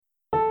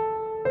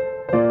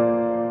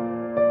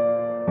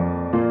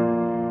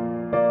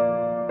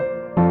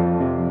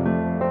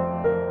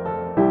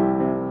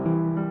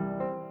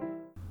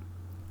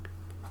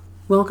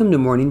Welcome to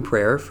morning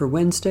prayer for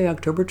Wednesday,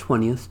 October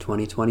 20th,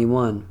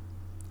 2021.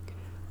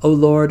 O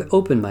Lord,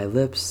 open my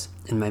lips,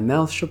 and my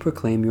mouth shall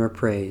proclaim your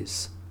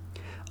praise.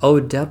 O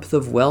depth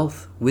of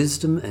wealth,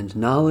 wisdom, and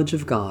knowledge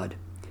of God!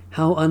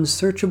 How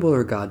unsearchable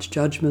are God's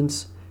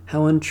judgments,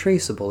 how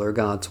untraceable are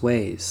God's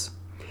ways.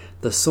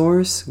 The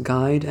source,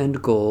 guide,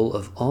 and goal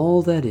of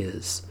all that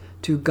is,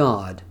 to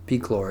God be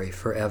glory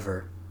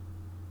forever.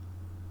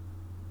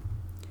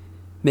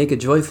 Make a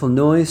joyful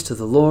noise to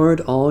the Lord,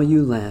 all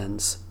you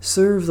lands.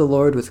 Serve the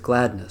Lord with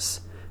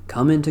gladness.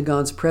 Come into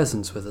God's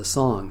presence with a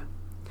song.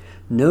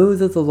 Know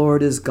that the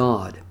Lord is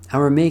God,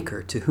 our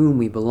Maker, to whom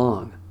we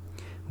belong.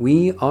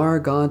 We are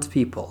God's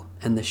people,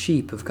 and the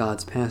sheep of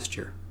God's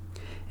pasture.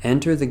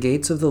 Enter the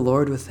gates of the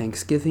Lord with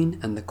thanksgiving,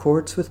 and the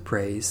courts with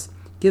praise.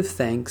 Give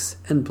thanks,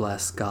 and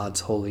bless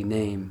God's holy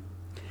name.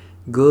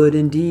 Good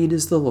indeed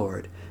is the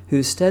Lord,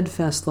 whose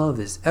steadfast love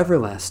is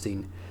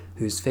everlasting,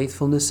 whose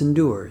faithfulness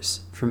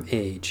endures from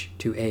age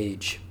to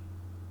age.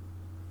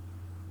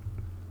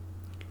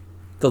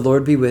 The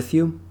Lord be with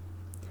you.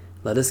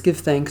 Let us give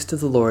thanks to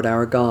the Lord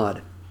our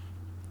God.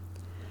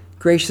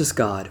 Gracious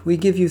God, we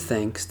give you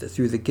thanks that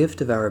through the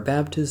gift of our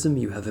baptism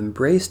you have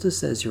embraced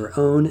us as your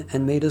own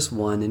and made us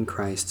one in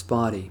Christ's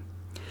body.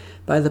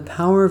 By the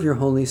power of your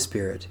Holy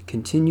Spirit,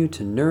 continue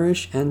to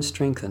nourish and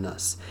strengthen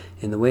us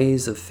in the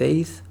ways of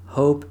faith,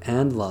 hope,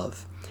 and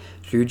love.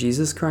 Through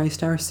Jesus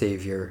Christ our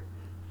Savior.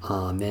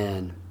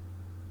 Amen.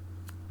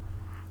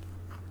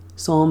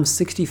 Psalm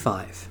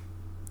 65.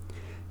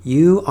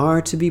 You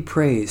are to be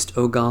praised,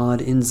 O God,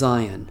 in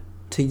Zion.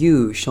 To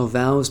you shall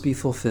vows be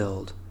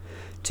fulfilled.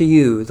 To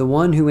you, the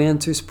one who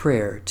answers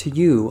prayer, to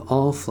you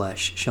all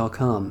flesh shall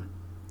come.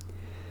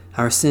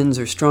 Our sins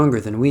are stronger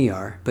than we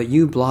are, but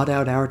you blot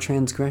out our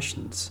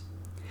transgressions.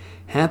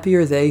 Happy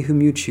are they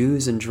whom you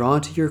choose and draw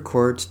to your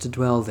courts to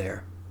dwell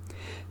there.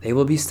 They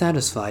will be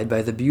satisfied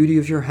by the beauty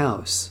of your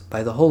house,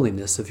 by the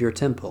holiness of your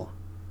temple.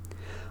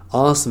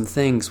 Awesome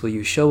things will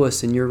you show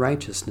us in your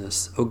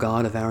righteousness, O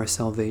God of our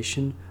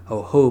salvation,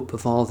 O hope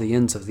of all the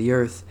ends of the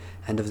earth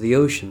and of the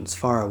oceans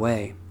far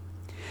away.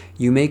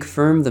 You make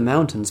firm the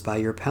mountains by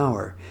your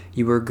power.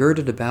 You are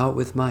girded about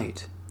with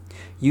might.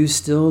 You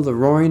still the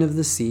roaring of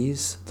the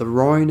seas, the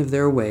roaring of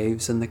their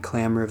waves, and the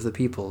clamor of the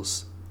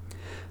peoples.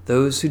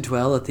 Those who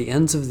dwell at the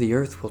ends of the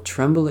earth will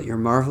tremble at your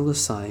marvelous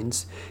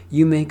signs.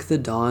 You make the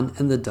dawn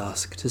and the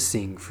dusk to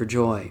sing for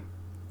joy.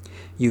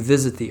 You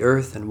visit the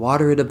earth and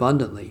water it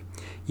abundantly.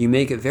 You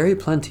make it very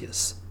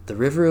plenteous. The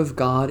river of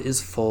God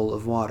is full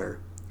of water.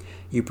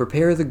 You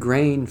prepare the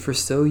grain, for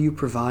so you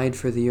provide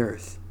for the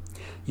earth.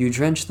 You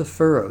drench the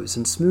furrows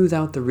and smooth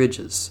out the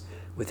ridges.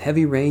 With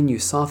heavy rain you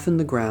soften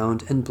the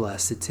ground and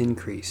bless its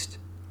increase.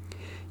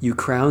 You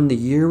crown the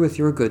year with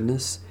your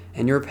goodness,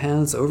 and your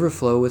paths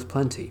overflow with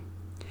plenty.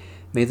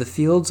 May the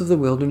fields of the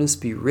wilderness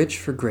be rich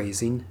for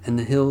grazing, and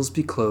the hills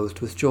be clothed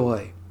with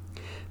joy.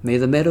 May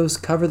the meadows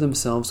cover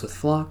themselves with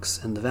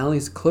flocks, and the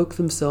valleys cloak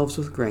themselves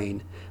with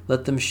grain.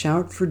 Let them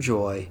shout for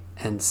joy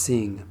and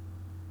sing.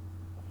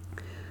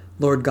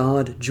 Lord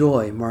God,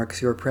 joy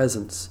marks your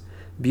presence.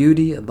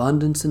 Beauty,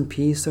 abundance, and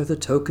peace are the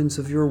tokens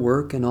of your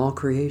work in all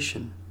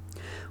creation.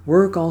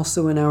 Work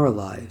also in our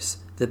lives,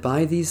 that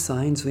by these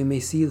signs we may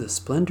see the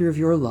splendor of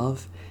your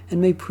love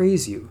and may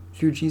praise you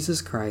through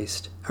Jesus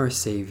Christ, our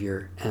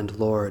Savior and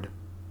Lord.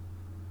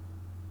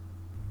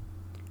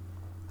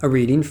 A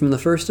reading from the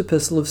first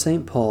epistle of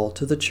St. Paul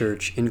to the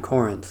church in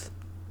Corinth.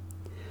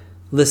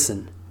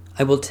 Listen,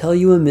 I will tell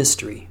you a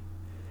mystery.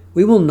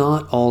 We will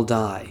not all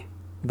die,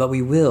 but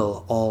we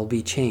will all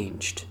be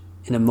changed,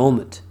 in a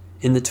moment,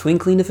 in the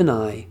twinkling of an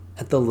eye,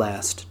 at the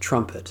last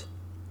trumpet.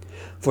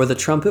 For the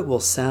trumpet will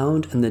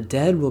sound, and the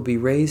dead will be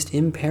raised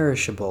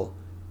imperishable,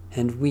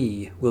 and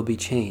we will be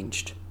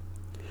changed.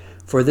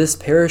 For this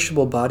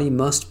perishable body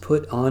must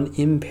put on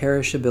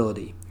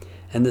imperishability,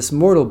 and this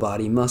mortal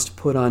body must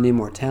put on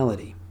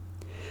immortality.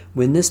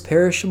 When this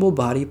perishable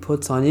body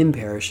puts on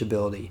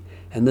imperishability,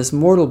 and this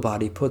mortal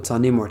body puts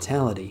on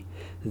immortality,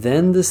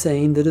 then the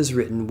saying that is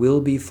written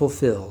will be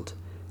fulfilled: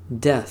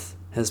 death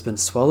has been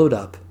swallowed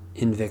up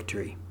in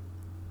victory.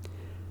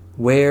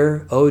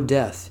 Where, O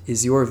death,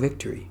 is your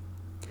victory?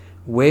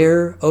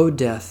 Where, O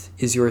death,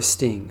 is your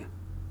sting?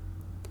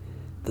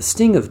 The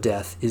sting of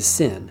death is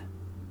sin,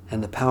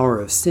 and the power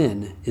of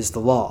sin is the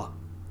law.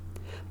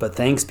 But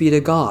thanks be to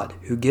God,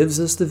 who gives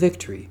us the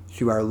victory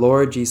through our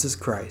Lord Jesus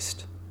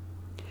Christ.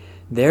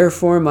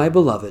 Therefore, my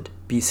beloved,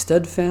 be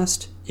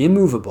steadfast,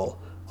 immovable,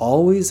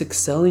 always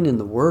excelling in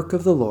the work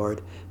of the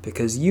Lord,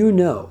 because you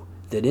know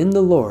that in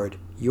the Lord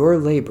your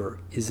labor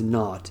is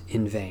not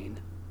in vain.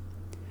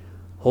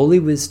 Holy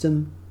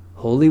wisdom,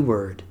 holy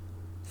word,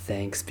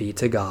 thanks be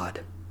to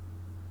God.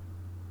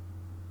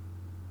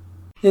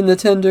 In the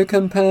tender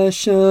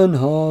compassion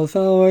of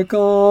our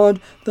God,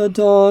 the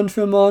dawn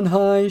from on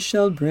high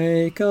shall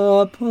break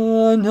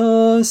upon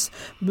us.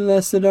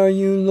 Blessed are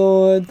you,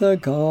 Lord, the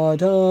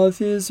God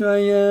of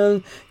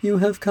Israel. You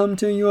have come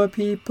to your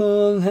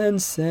people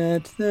and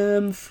set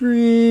them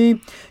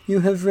free. You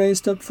have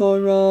raised up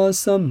for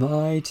us a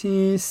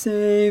mighty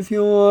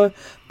Savior,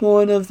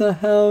 born of the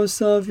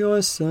house of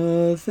your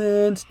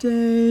servant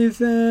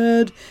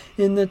David.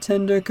 In the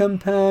tender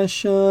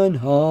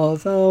compassion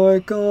of our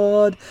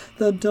God,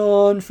 the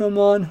dawn from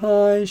on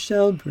high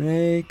shall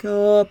break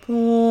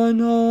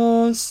upon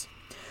us.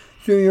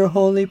 Through your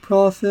holy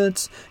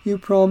prophets, you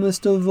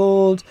promised of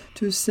old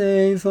to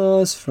save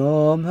us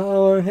from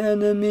our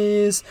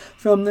enemies,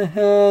 from the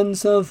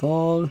hands of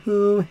all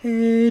who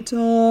hate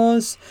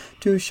us,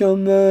 to show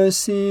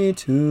mercy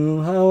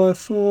to our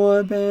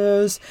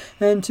forebears,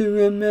 and to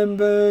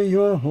remember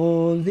your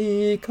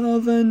holy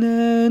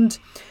covenant.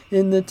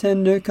 In the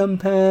tender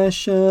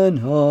compassion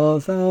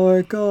of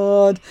our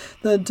God,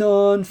 the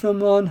dawn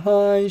from on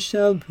high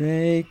shall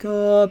break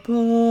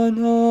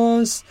upon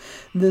us.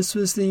 This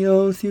was the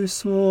oath you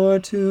swore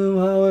to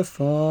our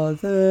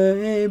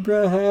father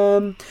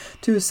Abraham,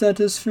 to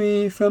set us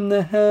free from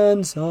the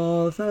hands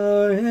of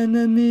our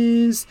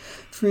enemies,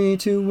 free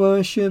to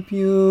worship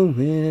you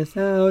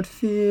without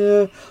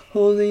fear,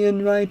 holy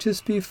and righteous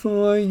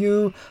before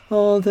you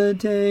all the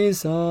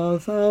days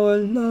of our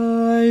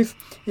life.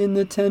 In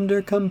the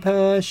tender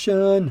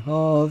compassion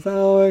of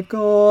our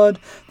God,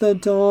 the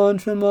dawn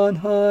from on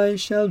high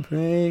shall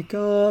break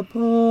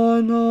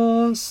upon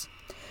us.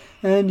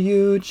 And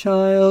you,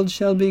 child,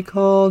 shall be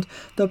called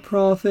the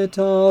prophet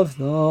of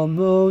the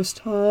Most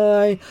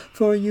High,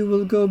 for you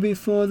will go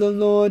before the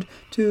Lord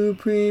to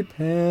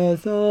prepare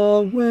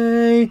the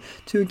way,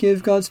 to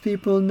give God's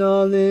people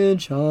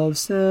knowledge of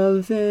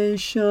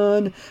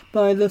salvation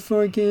by the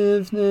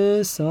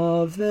forgiveness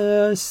of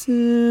their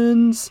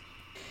sins.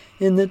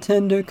 In the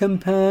tender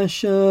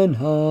compassion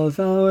of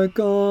our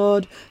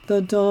God,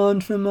 the dawn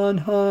from on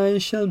high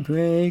shall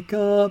break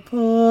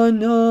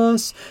upon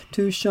us,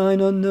 to shine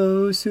on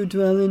those who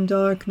dwell in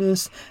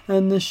darkness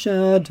and the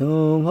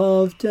shadow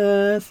of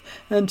death,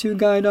 and to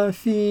guide our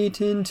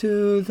feet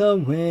into the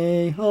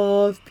way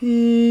of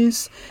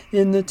peace.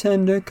 In the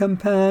tender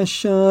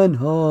compassion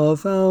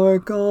of our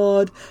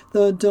God,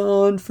 the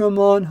dawn from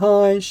on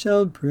high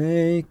shall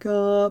break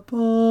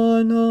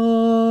upon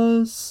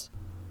us.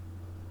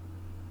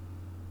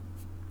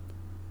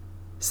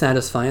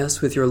 Satisfy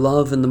us with your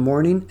love in the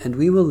morning, and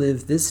we will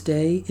live this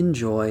day in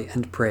joy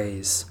and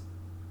praise.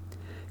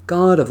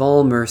 God of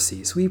all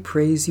mercies, we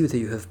praise you that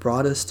you have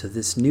brought us to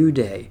this new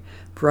day,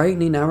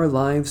 brightening our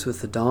lives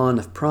with the dawn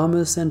of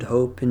promise and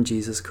hope in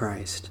Jesus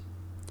Christ.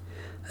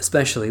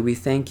 Especially we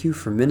thank you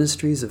for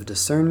ministries of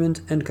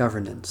discernment and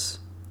governance,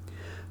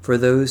 for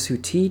those who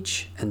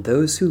teach and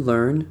those who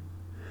learn,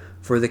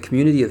 for the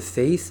community of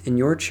faith in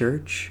your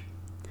church,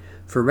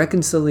 for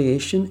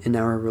reconciliation in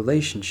our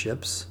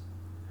relationships,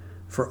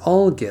 for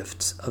all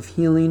gifts of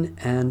healing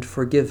and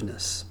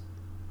forgiveness.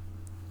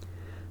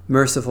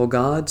 Merciful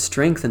God,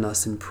 strengthen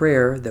us in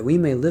prayer that we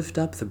may lift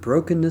up the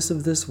brokenness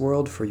of this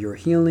world for your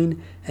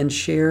healing and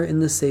share in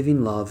the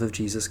saving love of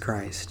Jesus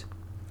Christ.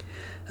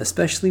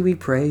 Especially we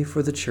pray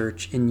for the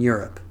Church in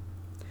Europe,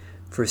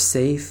 for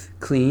safe,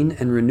 clean,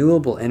 and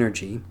renewable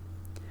energy,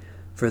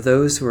 for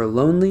those who are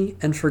lonely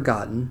and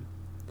forgotten,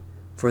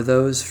 for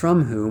those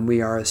from whom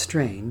we are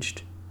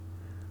estranged,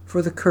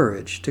 for the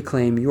courage to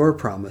claim your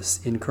promise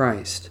in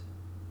Christ.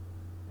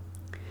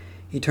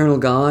 Eternal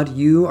God,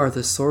 you are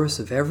the source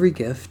of every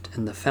gift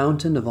and the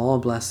fountain of all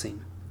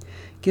blessing.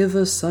 Give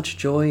us such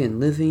joy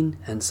in living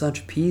and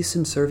such peace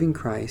in serving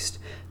Christ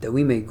that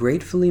we may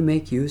gratefully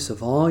make use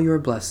of all your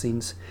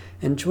blessings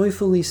and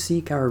joyfully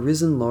seek our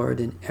risen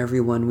Lord in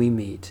everyone we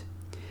meet.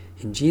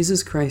 In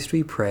Jesus Christ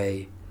we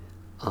pray.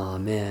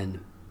 Amen.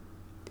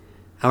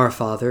 Our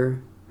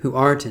Father, who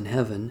art in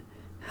heaven,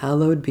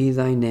 hallowed be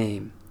thy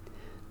name.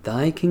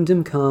 Thy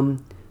kingdom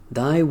come,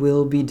 thy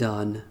will be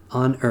done,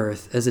 on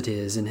earth as it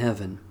is in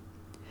heaven.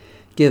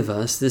 Give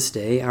us this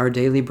day our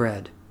daily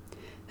bread,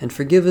 and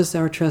forgive us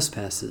our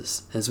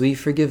trespasses, as we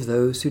forgive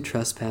those who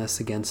trespass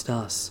against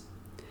us.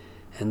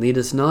 And lead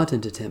us not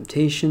into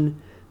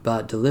temptation,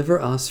 but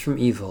deliver us from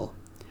evil.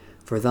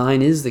 For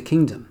thine is the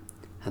kingdom,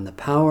 and the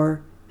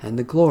power, and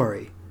the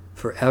glory,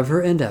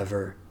 forever and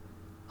ever.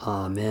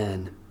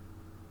 Amen.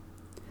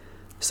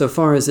 So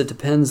far as it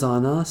depends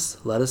on us,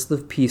 let us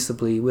live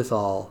peaceably with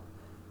all.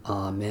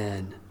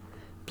 Amen.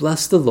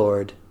 Bless the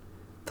Lord.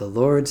 The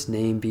Lord's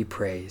name be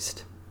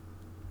praised.